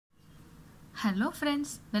Hello friends,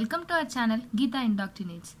 welcome to our channel Geeta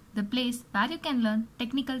Indoctrinates, the place where you can learn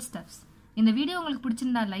technical stuffs. இந்த video உங்களுக்கு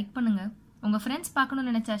பிடிச்சிருந்தா like பண்ணுங்க, உங்க friends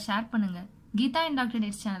பார்க்கணும்னு நினைச்சா ஷேர் பண்ணுங்க, Geeta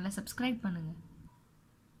Indoctrinates சேனலை சப்ஸ்கிரைப் பண்ணுங்க.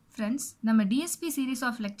 Friends, நம்ம DSP series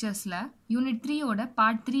of lecturesல Unit 3 ஓட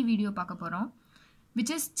Part 3 வீடியோ பார்க்க போறோம்,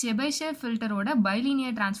 which is Chebyshev filter ஓட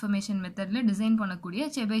bilinear transformation methodல டிசைன்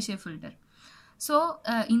பண்ணக்கூடிய Chebyshev filter. ஸோ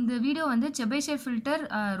இந்த வீடியோ வந்து Chebyshev ஃபில்டர்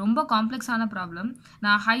ரொம்ப காம்ப்ளெக்ஸான ப்ராப்ளம்.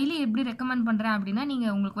 நான் ஹைலி எப்படி ரெக்கமெண்ட் பண்ணுறேன் அப்படின்னா,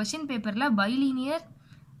 நீங்கள் உங்களுக்கு கொஸ்டின் பேப்பரில் பைலீனியர்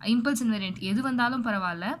இம்பல்ஸ் இன்வேரியன்ட் எது வந்தாலும்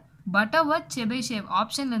பரவாயில்ல, பட்டர்வர்த் Chebyshev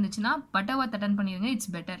ஆப்ஷனில் இருந்துச்சுன்னா பட்டர்வர்த் அட்டன் பண்ணிடுங்க,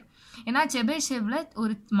 இட்ஸ் பெட்டர். ஏன்னா Chebyshevல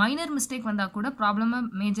ஒரு மைனர் மிஸ்டேக் வந்தால் கூட ப்ராப்ளமை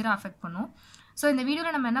மேஜராக அஃபெக்ட் பண்ணும். ஸோ இந்த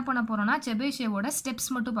வீடியோவில் நம்ம என்ன பண்ண போகிறோம்னா, Chebyshevoட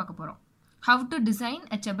ஸ்டெப்ஸ் மட்டும் பார்க்க போகிறோம். Have to design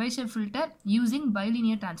a Chebyshev filter using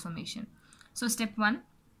bilinear transformation. So step 1,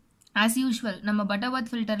 as usual நம்ம பட்டர்வர்த்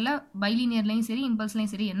ஃபில்டரில் பைலீனியர்லையும் சரி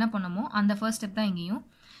இம்பல்ஸ்லையும் சரி என்ன பண்ணமோ அந்த ஃபர்ஸ்ட் ஸ்டெப் தான் இங்கேயும்.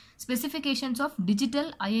 Specifications of digital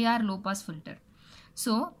IAR low pass filter.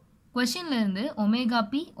 So கொஷின்லேருந்து omega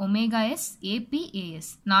B, omega S, AB,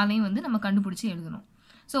 as நாளையும் வந்து நம்ம கண்டுபிடிச்சி எழுதணும்.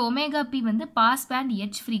 ஸோ ஒமேகா பி வந்து பாஸ் பேண்ட்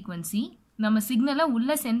எச் ஃப்ரீக்வன்சி, நம்ம சிக்னலை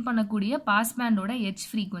உள்ளே சென்ட் பண்ணக்கூடிய pass பேண்டோட H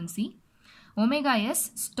frequency. Omega S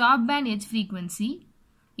stop band H frequency.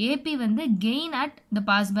 AB வந்து gain at the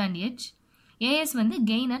pass band H. As வந்து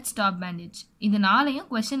gain at stop band H. இது நாளையும்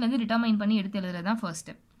கொஸ்டின்லேருந்து டிட்டர்மைன் பண்ணி எடுத்து எழுதுறது தான் ஃபர்ஸ்ட்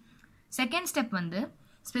ஸ்டெப். செகண்ட் ஸ்டெப் வந்து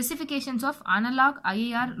specifications of analogue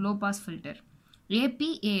IAR low pass filter.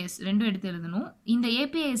 AB, as ரெண்டும் எடுத்து எழுதணும். இந்த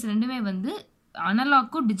ஏபி, ஏஎஸ் ரெண்டுமே வந்து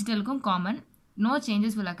அனலாக்கும் டிஜிட்டலுக்கும் common, no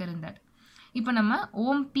changes will occur in that. இப்போ நம்ம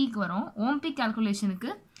ஓம் பீக் வரோம். ஓம் பீக்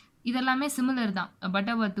கால்குலேஷனுக்கு இதெல்லாமே சிமிலர் தான்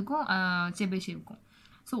பட்டர்வர்த்துக்கும் Chebyshevக்கும்.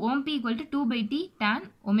 So Om B equal to 2/t tan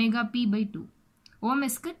omega p by 2. Ohm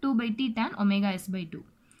is 2/t tan omega s by 2.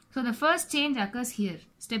 So the first change occurs here.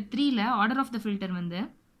 Step 3ல order of the filter வந்து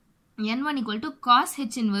n1 equal to cos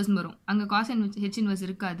h inverse வரும். அங்க cos h inverse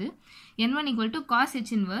இருக்காது. n1 equal to cos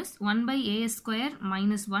h inverse 1/as square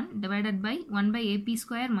minus 1 divided by 1/ap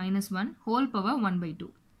square minus 1 whole power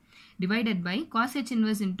 1/2 divided by cos h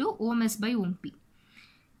inverse into ohm s by ohm p.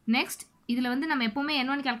 Next இதில் வந்து நம்ம எப்போவுமே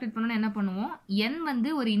n1 calculate பண்ணோன்னா என்ன பண்ணுவோம், n வந்து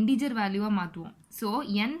ஒரு integer வேல்யூவாக மாற்றுவோம். So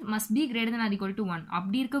n must be greater than R equal to 1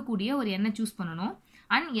 அப்படி இருக்கக்கூடிய ஒரு எண்ணை சூஸ் பண்ணணும்.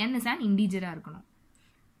 அண்ட் n இஸ் அண்ட் இன்டிஜராக இருக்கணும்.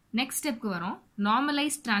 நெக்ஸ்ட் ஸ்டெப்க்கு வரோம்.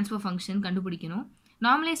 நார்மலைஸ் ட்ரான்ஸ்ஃபர் ஃபங்க்ஷன் கண்டுபிடிக்கணும்.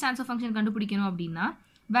 நார்மலைஸ் ட்ரான்ஸ்ஃபர் ஃபங்க்ஷன் கண்டுபிடிக்கணும் அப்படின்னா,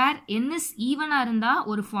 வேர் n இஸ் ஈவனாக இருந்தால்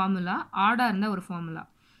ஒரு ஃபார்முலா, ஆடாக இருந்தால் ஒரு ஃபார்முலா.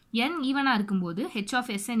 n ஈவனாக இருக்கும்போது h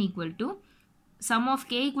of sn equal to sum of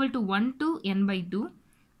k equal to 1 to n by 2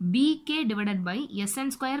 bk divided by sn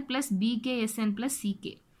square plus bk sn plus ck.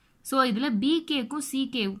 So இதில் bkக்கும்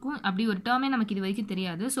ckக்கும் அப்படி ஒரு டேர்மே நமக்கு இது வரைக்கும்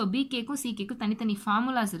தெரியாது. ஸோ bkக்கும் ckக்கும் தனித்தனி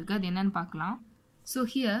ஃபார்முலாஸ் இருக்குது, அது என்னன்னு பார்க்கலாம். So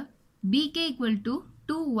here bk equal to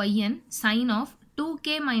 2yn sin of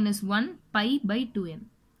 2k minus 1 pi by 2n.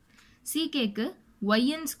 ckக்கு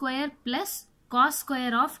yn square plus cos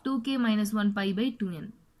square of 2k minus 1 pi by 2n.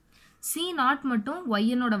 C0 மட்டும்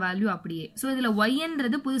yn-ஓட வேல்யூ அப்படியே. ஸோ இதில்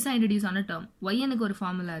yn-ன்றது புதுசாக இன்ட்ரடியூஸ் ஆன டேர்ம். yn-க்கு ஒரு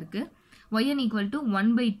ஃபார்முலா இருக்குது. yn equal to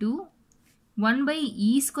 1/2 1/e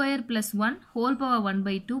square plus 1 whole power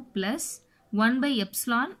 1/2 plus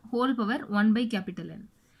 1/epsilon whole power 1/N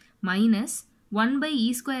minus 1/e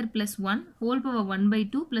square plus 1 whole power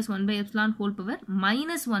 1/2 plus 1/epsilon whole power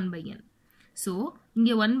minus 1/n. So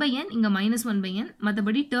இங்கே 1/n, இங்கே minus 1/n,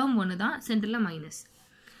 மற்றபடி term ஒன்று தான், சென்டரில் minus.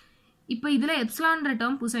 இப்போ இதில் எப்சிலான்ற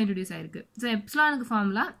term புதுசாக introduce ஆயிருக்கு. So எப்சிலானுக்கு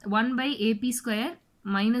formula 1/ap square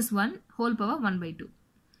minus 1 whole power 1/2.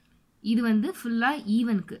 இது வந்து ஃபுல்லாக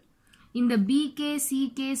ஈவனுக்கு. இந்த bk,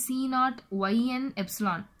 ck, c0, yn,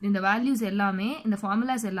 epsilon இந்த வேல்யூஸ் எல்லாமே, இந்த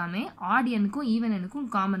ஃபார்முலாஸ் எல்லாமே ஆட் எண்ணுக்கும் ஈவன் எண்ணுக்கும்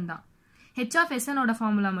காமன் தான். h of sn-ஓட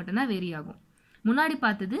ஃபார்முலா மட்டும்தான் வேரி ஆகும். முன்னாடி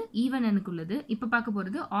பார்த்தது ஈவன் எண்ணுக்குள்ளது, இப்போ பார்க்க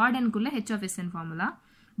போகிறது add எண்ணுக்குள்ள h of sn formula.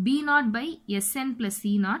 b0 by sn plus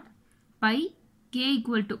c0 pi k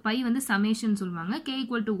equal to, pi வந்து summation சொல்லுவாங்க, k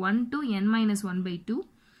equal to 1 to n minus 1/2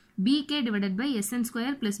 bk divided by sn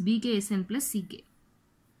square plus bk sn plus ck.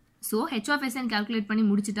 So h of sn calculate பண்ணி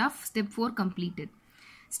முடிச்சிட்டா step 4 completed.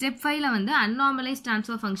 step 5ல வந்து unnormalized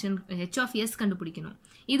transfer function h of s கண்டுபிடிக்கணும்.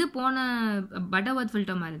 இது போன Butterworth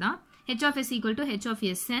filter மாதிரி தான். h of s equal to h of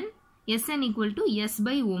sn, sn equal to s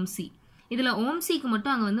by ohm c. இதில் ohm cக்கு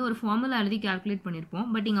மட்டும் அங்கே வந்து ஒரு ஃபார்முலா எழுதி calculate பண்ணியிருப்போம்.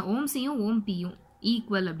 பட் இங்கே ohm cயும் ohm pயும்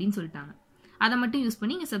ஈக்குவல் அப்படின்னு சொல்லிட்டாங்க. அதை மட்டும் யூஸ்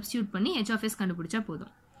பண்ணி இங்கே சப்ஸ்டியூட் பண்ணி h of s கண்டுபிடிச்சா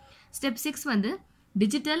போதும். ஸ்டெப் 6 வந்து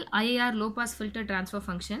digital IAR low pass filter transfer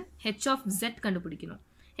function h of z கண்டுபிடிக்கணும்.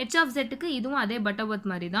 h of zக்கு இதுவும் அதே பட்டர்வர்த்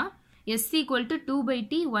மாதிரி தான். s equal to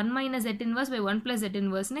 2/t 1 minus z inverse by 1 plus z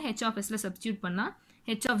inverse-னு h of s-ல substitute பண்ணால்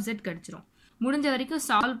h of z கிடைச்சிரும். முடிஞ்ச வரைக்கும்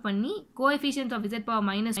சால்வ் பண்ணி coefficient of z power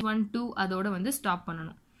minus 1 2 அதோட வந்து ஸ்டாப்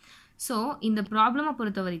பண்ணணும். ஸோ இந்த ப்ராப்ளமை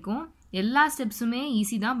பொறுத்த வரைக்கும் எல்லா ஸ்டெப்ஸுமே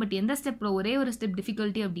ஈஸி தான். பட் எந்த ஸ்டெப்பில் ஒரே ஒரு ஸ்டெப்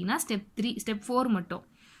டிஃபிகல்ட்டி அப்படின்னா ஸ்டெப் 4 மட்டும்.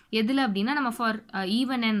 எதில் அப்படின்னா நம்ம for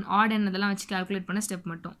even and add and அதெல்லாம் வச்சு கால்குலேட் பண்ண ஸ்டெப்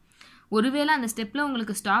மட்டும். ஒருவேளை அந்த ஸ்டெப்பில்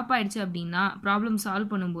உங்களுக்கு ஸ்டாப் ஆகிடுச்சு அப்படின்னா ப்ராப்ளம்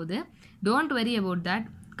சால்வ் பண்ணும்போது don't worry about that,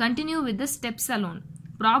 continue with the steps alone.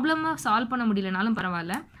 ப்ராப்ளமை solve பண்ண முடியலனாலும்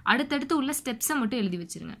பரவாயில்ல, அடுத்தடுத்து உள்ள ஸ்டெப்ஸை மட்டும் எழுதி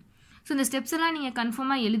வச்சுருங்க. ஸோ இந்த ஸ்டெப்ஸ் எல்லாம் நீங்கள்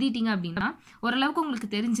கன்ஃபார்மாக எழுதிட்டீங்க அப்படின்னா ஓரளவுக்கு உங்களுக்கு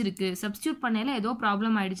தெரிஞ்சிருக்கு, சப்ஸ்டியூட் பண்ணையில் ஏதோ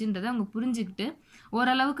ப்ராப்ளம் ஆகிடுச்சுன்றதை அவங்க புரிஞ்சுக்கிட்டு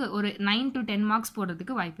ஓரளவுக்கு ஒரு 9 to 10 மார்க்ஸ்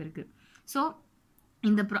போடுறதுக்கு வாய்ப்பு இருக்குது. ஸோ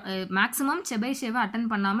இந்த மேக்ஸிமம் செபைஷேவை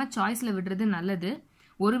அட்டன் பண்ணாமல் சாய்ஸில் விடுறது நல்லது.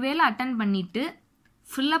 ஒருவேளை அட்டன் பண்ணிவிட்டு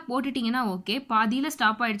ஃபுல்லாக போட்டுட்டிங்கன்னா ஓகே, பாதியில்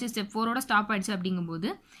ஸ்டாப் ஆகிடுச்சு, ஸ்டெப் 4ஓட ஸ்டாப் ஆகிடுச்சு அப்படிங்கும்போது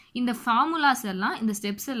இந்த ஃபார்முலாஸ் எல்லாம் இந்த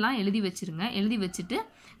ஸ்டெப்ஸ் எல்லாம் எழுதி வச்சுருங்க. எழுதி வச்சுட்டு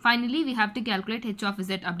finally we have to calculate h of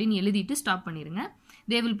z அப்படின்னு எழுதிட்டு ஸ்டாப் பண்ணிடுங்க.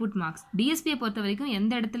 They will put marks. டிஎஸ்பியை பொறுத்த வரைக்கும்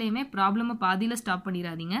எந்த இடத்துலையுமே ப்ராப்ளமை பாதியில் ஸ்டாப்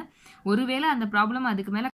பண்ணிடாதீங்க. ஒருவேளை அந்த ப்ராப்ளம்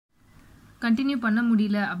அதுக்கு மேலே கண்டினியூ பண்ண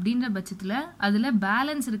முடியல அப்படின்ற பட்சத்தில் அதில்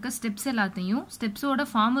பேலன்ஸ் இருக்க ஸ்டெப்ஸ் எல்லாத்தையும் ஸ்டெப்ஸோட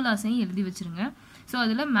ஃபார்முலாஸையும் எழுதி வச்சுருங்க. ஸோ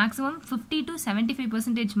அதில் மேக்ஸிமம் 50 to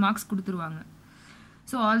 75% மார்க்ஸ் கொடுத்துருவாங்க.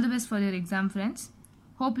 So all the best for your exam friends.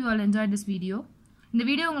 Hope you all enjoy this video. இந்த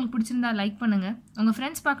வீடியோ உங்களுக்கு பிடிச்சிருந்தா லைக் பண்ணுங்கள், உங்கள்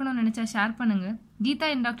ஃப்ரெண்ட்ஸ் பார்க்கணும்னு நினச்சா ஷேர் பண்ணுங்கள், கீதா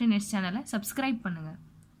இண்டாக்டினேட்ஸ் சேனலை சப்ஸ்கிரைப் பண்ணுங்கள்.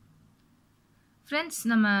 ஃப்ரெண்ட்ஸ்,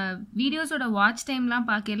 நம்ம வீடியோஸோட வாட்ச் டைம்லாம்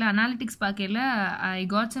பார்க்கல, அனாலிட்டிக்ஸ் பார்க்கல, ஐ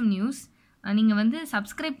காட் சம் நியூஸ். நீங்கள் வந்து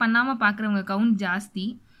சப்ஸ்கிரைப் பண்ணாமல் பார்க்குறவங்க கவுண்ட் ஜாஸ்தி.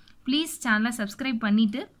 ப்ளீஸ் சேனலை சப்ஸ்கிரைப்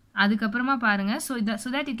பண்ணிவிட்டு அதுக்கப்புறமா பாருங்கள். So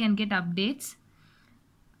that you can get updates.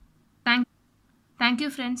 Thank you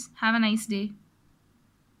friends. Have a nice day.